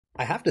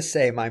I have to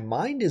say, my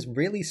mind is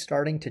really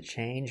starting to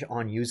change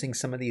on using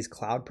some of these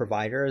cloud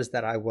providers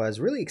that I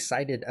was really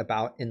excited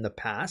about in the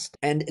past.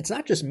 And it's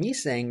not just me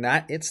saying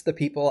that, it's the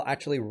people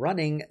actually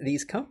running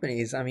these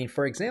companies. I mean,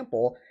 for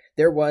example,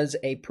 there was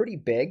a pretty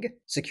big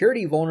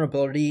security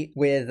vulnerability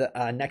with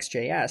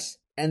Next.js.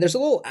 And there's a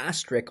little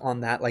asterisk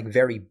on that, like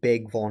very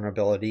big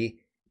vulnerability,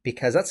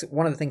 because that's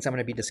one of the things I'm going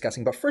to be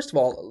discussing. But first of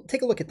all,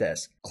 take a look at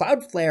this.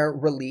 Cloudflare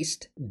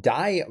released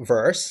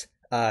diverse,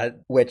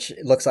 which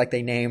looks like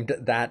they named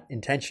that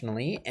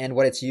intentionally. And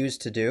what it's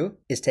used to do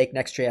is take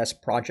Next.js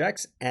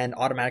projects and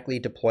automatically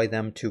deploy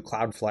them to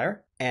Cloudflare.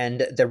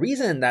 And the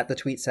reason that the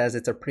tweet says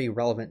it's a pretty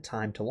relevant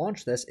time to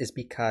launch this is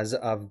because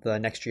of the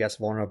Next.js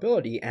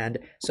vulnerability. And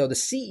so the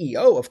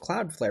CEO of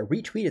Cloudflare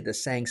retweeted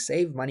this saying,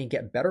 save money,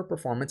 get better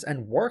performance,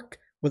 and work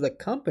with a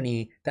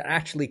company that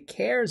actually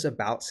cares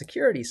about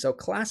security. So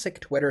classic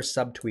Twitter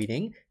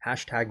subtweeting,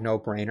 hashtag no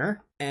brainer.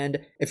 And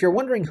if you're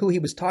wondering who he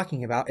was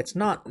talking about, it's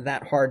not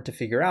that hard to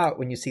figure out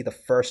when you see the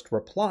first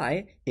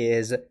reply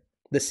is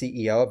the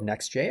CEO of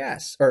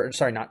Next.js, or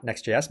sorry, not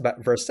Next.js,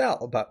 but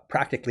vercel, but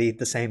practically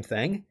the same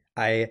thing.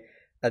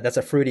 That's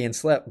a Freudian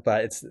slip,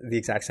 but it's the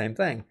exact same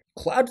thing.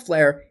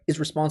 Cloudflare is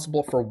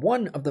responsible for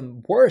one of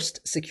the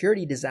worst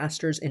security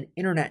disasters in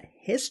internet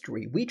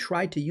history. We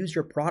tried to use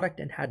your product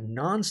and had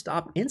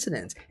nonstop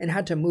incidents and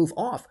had to move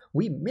off.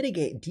 We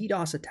mitigate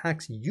DDoS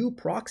attacks you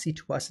proxy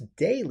to us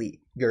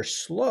daily. You're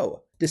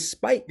slow.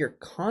 Despite your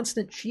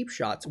constant cheap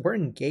shots, we're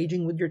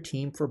engaging with your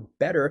team for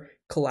better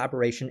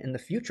collaboration in the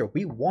future.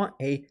 We want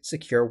a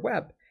secure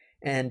web.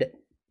 And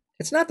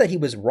it's not that he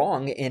was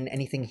wrong in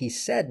anything he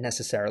said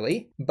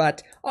necessarily,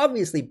 but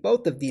obviously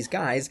both of these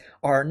guys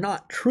are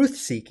not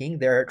truth-seeking.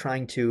 They're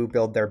trying to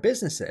build their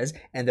businesses,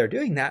 and they're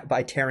doing that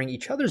by tearing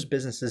each other's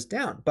businesses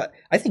down. But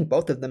I think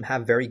both of them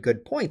have very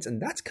good points,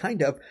 and that's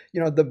kind of,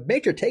 the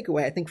major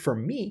takeaway I think for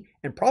me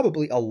and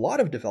probably a lot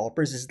of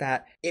developers is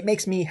that it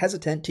makes me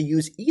hesitant to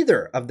use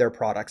either of their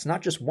products,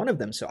 not just one of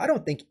them. So I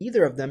don't think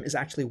either of them is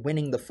actually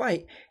winning the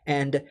fight.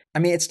 And I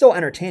mean, it's still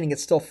entertaining.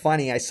 It's still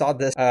funny. I saw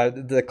this,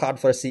 the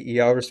Cloudflare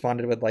CEO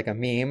responded with like a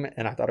meme,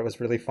 and I thought it was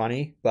really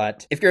funny.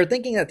 But if you're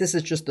thinking that this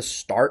is just the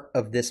start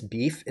of this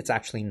beef, it's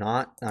actually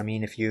not. I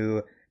mean, if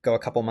you go a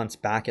couple months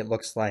back, it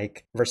looks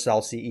like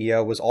vercel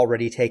CEO was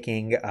already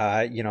taking,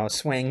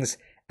 swings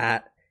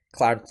at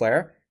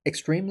Cloudflare.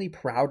 Extremely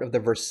proud of the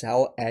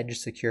vercel Edge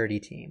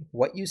security team.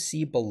 What you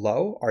see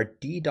below are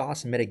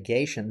DDoS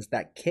mitigations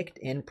that kicked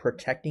in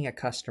protecting a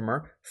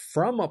customer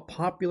from a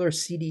popular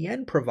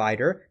CDN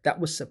provider that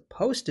was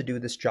supposed to do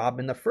this job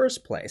in the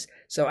first place.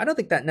 So I don't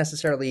think that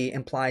necessarily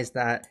implies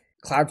that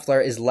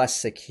Cloudflare is less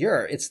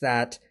secure. It's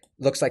that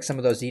looks like some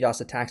of those DDoS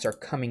attacks are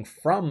coming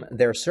from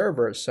their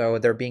servers, so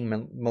they're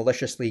being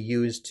maliciously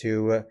used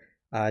to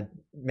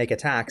make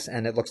attacks,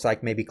 and it looks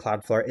like maybe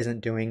Cloudflare isn't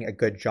doing a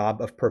good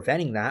job of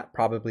preventing that,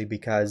 probably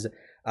because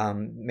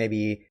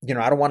maybe,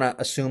 I don't want to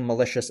assume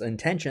malicious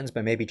intentions,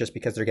 but maybe just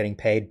because they're getting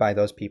paid by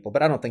those people.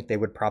 But I don't think they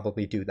would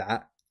probably do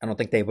that. I don't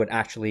think they would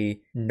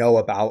actually know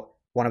about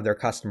one of their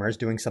customers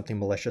doing something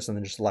malicious and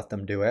then just let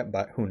them do it,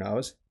 but who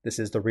knows? This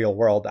is the real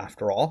world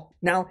after all.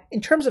 Now,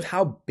 in terms of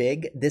how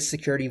big this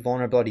security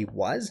vulnerability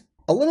was,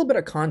 a little bit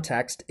of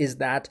context is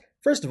that,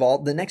 first of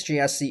all, the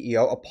Next.js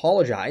CEO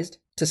apologized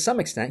to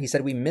some extent. He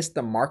said we missed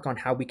the mark on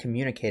how we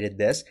communicated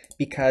this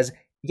because,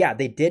 yeah,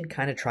 they did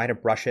kind of try to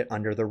brush it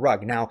under the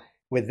rug. Now,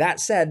 with that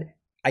said,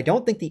 I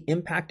don't think the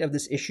impact of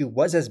this issue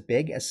was as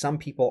big as some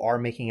people are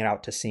making it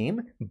out to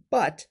seem,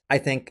 but I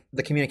think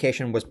the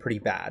communication was pretty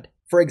bad.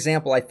 For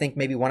example, I think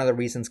maybe one of the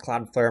reasons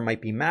Cloudflare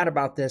might be mad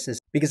about this is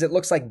because it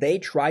looks like they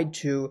tried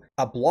to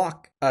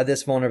block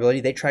this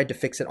vulnerability. They tried to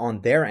fix it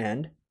on their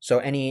end. So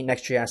any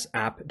Next.js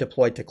app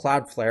deployed to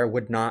Cloudflare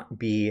would not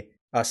be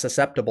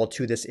susceptible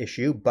to this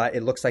issue, but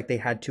it looks like they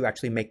had to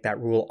actually make that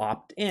rule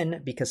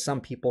opt-in because some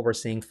people were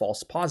seeing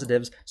false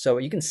positives. So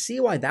you can see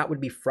why that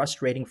would be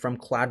frustrating from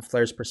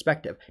Cloudflare's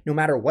perspective. No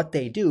matter what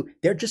they do,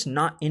 they're just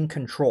not in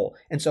control.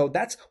 And so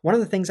that's one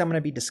of the things I'm going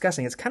to be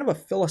discussing. It's kind of a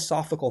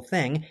philosophical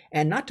thing,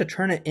 and not to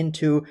turn it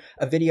into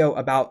a video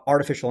about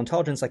artificial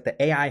intelligence like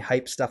the AI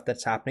hype stuff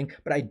that's happening,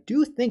 but I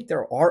do think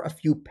there are a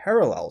few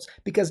parallels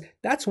because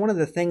that's one of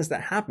the things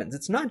that happens.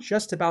 It's not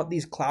just about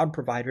these cloud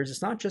providers.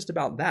 It's not just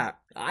about that.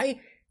 I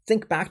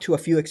think back to a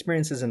few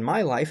experiences in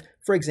my life.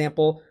 For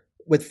example,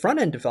 with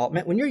front-end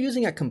development, when you're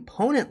using a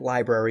component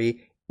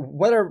library,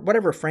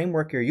 whatever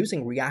framework you're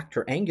using, React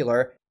or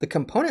Angular, the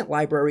component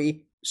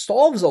library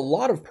solves a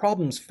lot of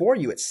problems for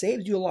you. It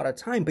saves you a lot of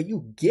time, but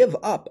you give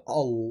up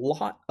a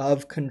lot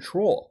of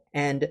control.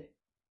 And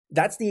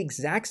that's the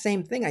exact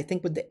same thing, I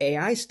think, with the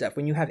AI stuff.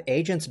 When you have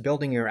agents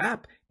building your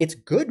app, it's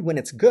good when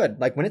it's good.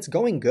 Like when it's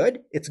going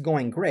good, it's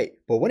going great.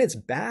 But when it's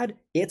bad,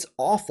 it's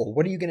awful.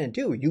 What are you going to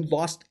do? You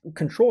lost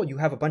control. You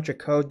have a bunch of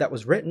code that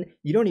was written.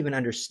 You don't even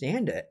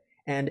understand it.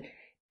 And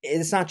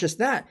it's not just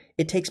that.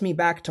 It takes me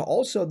back to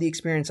also the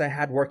experience I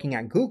had working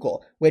at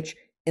Google, which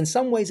in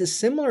some ways is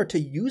similar to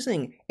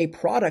using a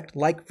product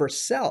like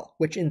Vercel,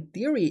 which in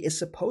theory is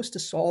supposed to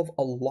solve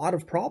a lot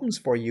of problems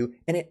for you,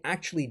 and it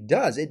actually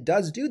does. It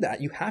does do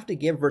that. You have to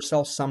give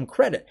Vercel some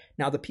credit.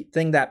 Now, the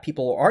thing that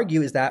people will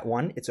argue is that,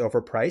 one, it's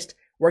overpriced.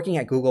 Working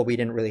at Google, we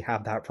didn't really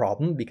have that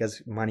problem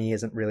because money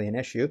isn't really an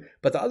issue.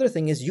 But the other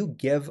thing is you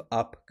give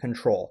up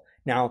control.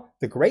 Now,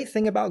 the great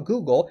thing about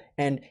Google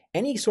and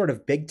any sort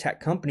of big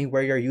tech company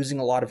where you're using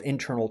a lot of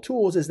internal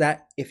tools is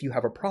that if you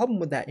have a problem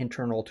with that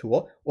internal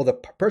tool, well, the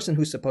person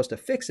who's supposed to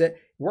fix it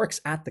works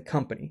at the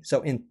company.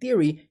 So in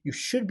theory, you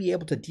should be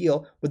able to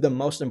deal with the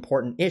most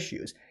important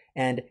issues.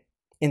 And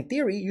in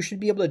theory, you should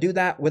be able to do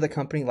that with a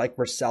company like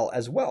Vercel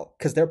as well,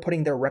 because they're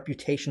putting their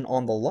reputation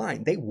on the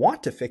line. They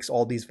want to fix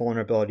all these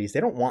vulnerabilities.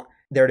 They don't want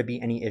there to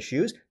be any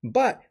issues.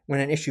 But when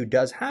an issue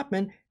does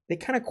happen, they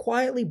kind of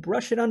quietly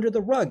brush it under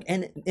the rug.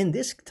 And in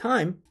this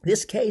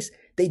case,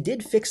 they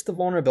did fix the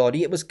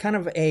vulnerability. It was kind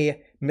of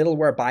a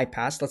middleware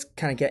bypass. Let's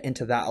kind of get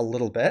into that a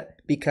little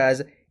bit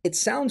because it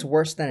sounds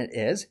worse than it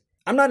is.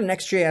 I'm not an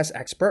Next.js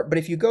expert, but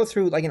if you go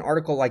through like an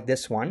article like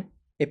this one,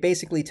 it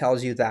basically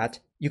tells you that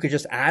you could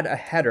just add a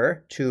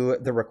header to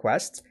the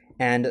requests,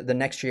 and the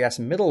Next.js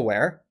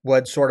middleware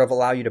would sort of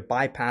allow you to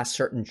bypass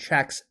certain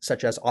checks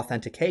such as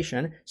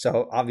authentication.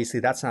 So obviously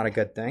that's not a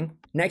good thing.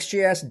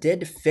 Next.js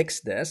did fix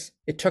this.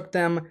 It took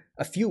them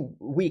a few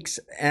weeks,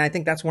 and I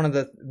think that's one of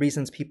the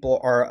reasons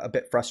people are a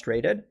bit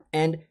frustrated.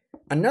 And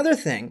another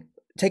thing,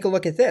 take a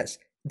look at this.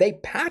 They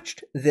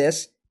patched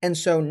this, and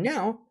so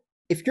now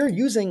if you're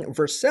using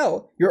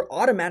Vercel, you're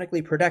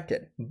automatically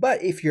protected.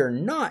 But if you're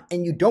not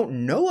and you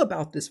don't know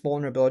about this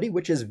vulnerability,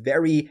 which is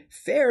very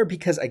fair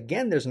because,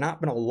 again, there's not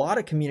been a lot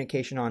of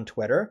communication on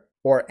Twitter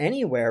or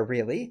anywhere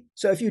really.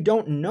 So if you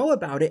don't know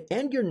about it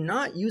and you're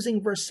not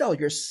using Vercel,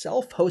 you're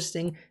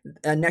self-hosting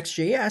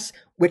Next.js,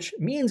 which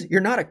means you're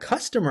not a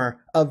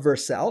customer of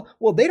Vercel.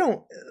 Well, they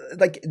don't,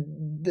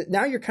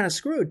 now you're kind of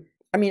screwed.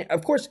 I mean,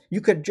 of course, you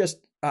could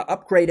just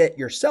upgrade it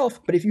yourself,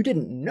 but if you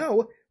didn't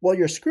know, well,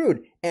 you're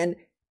screwed. And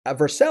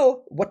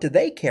Vercel, what do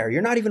they care?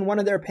 You're not even one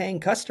of their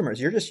paying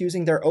customers. You're just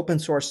using their open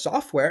source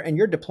software and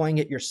you're deploying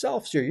it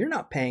yourself. So you're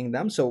not paying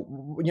them.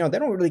 So, they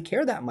don't really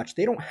care that much.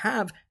 They don't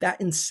have that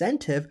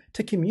incentive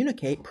to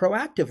communicate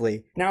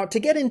proactively. Now, to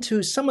get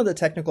into some of the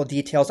technical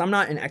details, I'm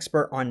not an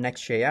expert on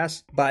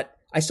Next.js, but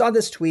I saw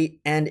this tweet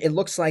and it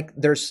looks like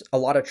there's a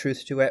lot of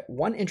truth to it.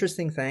 One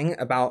interesting thing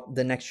about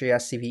the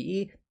Next.js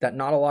CVE that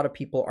not a lot of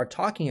people are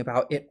talking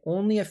about, it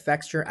only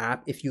affects your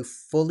app if you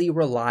fully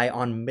rely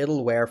on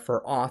middleware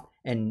for auth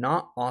and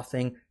not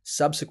authing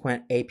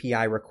subsequent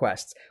API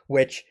requests,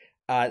 which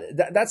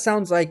that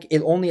sounds like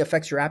it only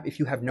affects your app if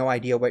you have no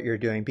idea what you're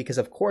doing, because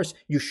of course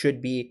you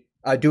should be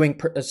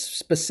doing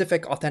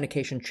specific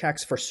authentication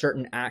checks for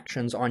certain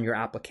actions on your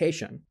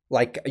application.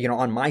 Like,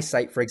 on my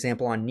site, for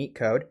example, on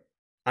NeetCode,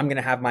 I'm going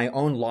to have my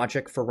own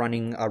logic for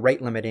running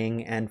rate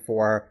limiting and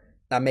for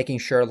making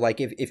sure,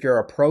 like, if you're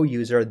a pro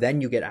user,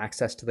 then you get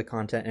access to the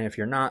content. And if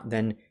you're not,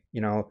 then,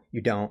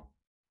 you don't.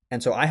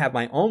 And so I have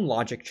my own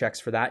logic checks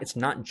for that. It's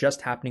not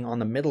just happening on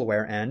the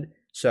middleware end.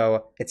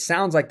 So it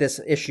sounds like this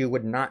issue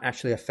would not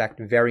actually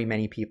affect very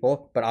many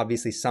people, but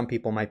obviously some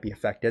people might be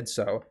affected.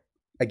 So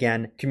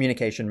again,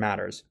 communication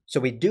matters. So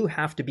we do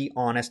have to be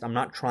honest. I'm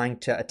not trying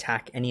to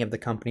attack any of the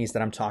companies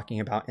that I'm talking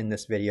about in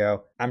this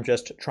video. I'm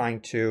just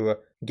trying to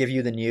give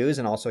you the news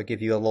and also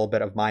give you a little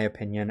bit of my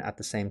opinion at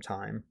the same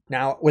time.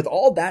 Now, with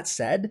all that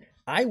said,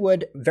 I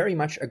would very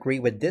much agree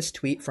with this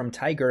tweet from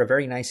Tiger, a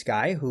very nice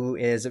guy who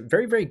is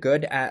very, very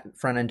good at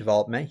front-end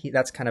development.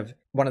 That's kind of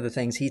one of the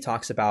things he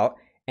talks about.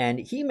 And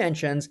he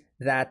mentions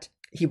that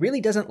he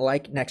really doesn't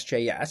like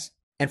Next.js.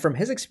 And from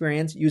his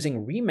experience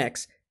using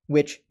Remix,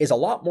 which is a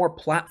lot more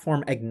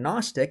platform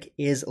agnostic,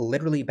 is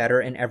literally better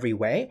in every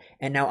way.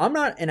 And now I'm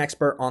not an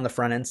expert on the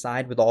front end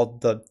side with all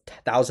the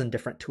 1,000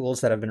 different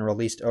tools that have been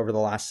released over the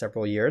last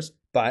several years,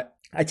 but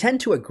I tend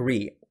to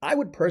agree. I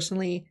would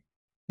personally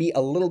be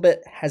a little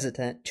bit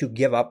hesitant to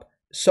give up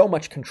so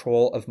much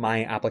control of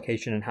my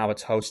application and how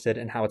it's hosted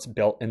and how it's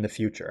built in the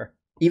future.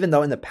 Even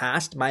though in the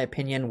past, my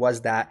opinion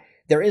was that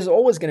there is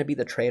always going to be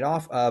the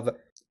trade-off of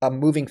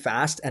moving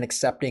fast and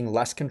accepting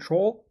less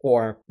control,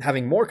 or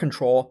having more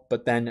control,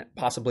 but then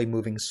possibly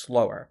moving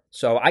slower.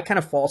 So I kind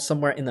of fall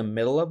somewhere in the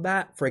middle of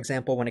that. For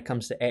example, when it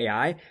comes to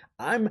AI,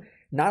 I'm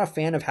not a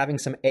fan of having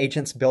some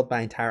agents build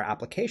my entire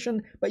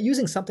application, but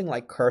using something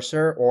like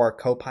Cursor or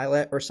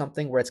Copilot or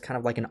something where it's kind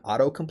of like an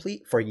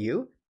autocomplete for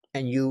you,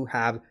 and you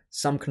have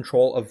some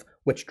control of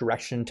which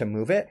direction to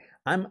move it.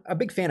 I'm a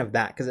big fan of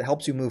that because it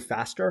helps you move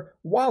faster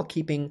while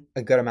keeping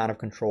a good amount of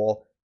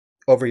control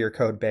over your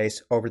code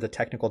base, over the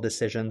technical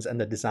decisions and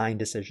the design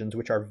decisions,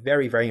 which are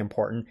very, very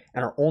important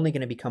and are only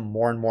going to become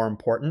more and more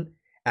important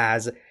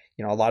as,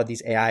 a lot of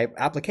these AI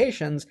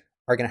applications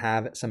are going to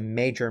have some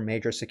major,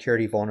 major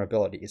security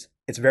vulnerabilities.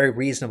 It's very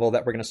reasonable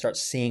that we're going to start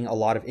seeing a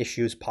lot of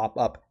issues pop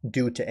up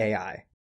due to AI.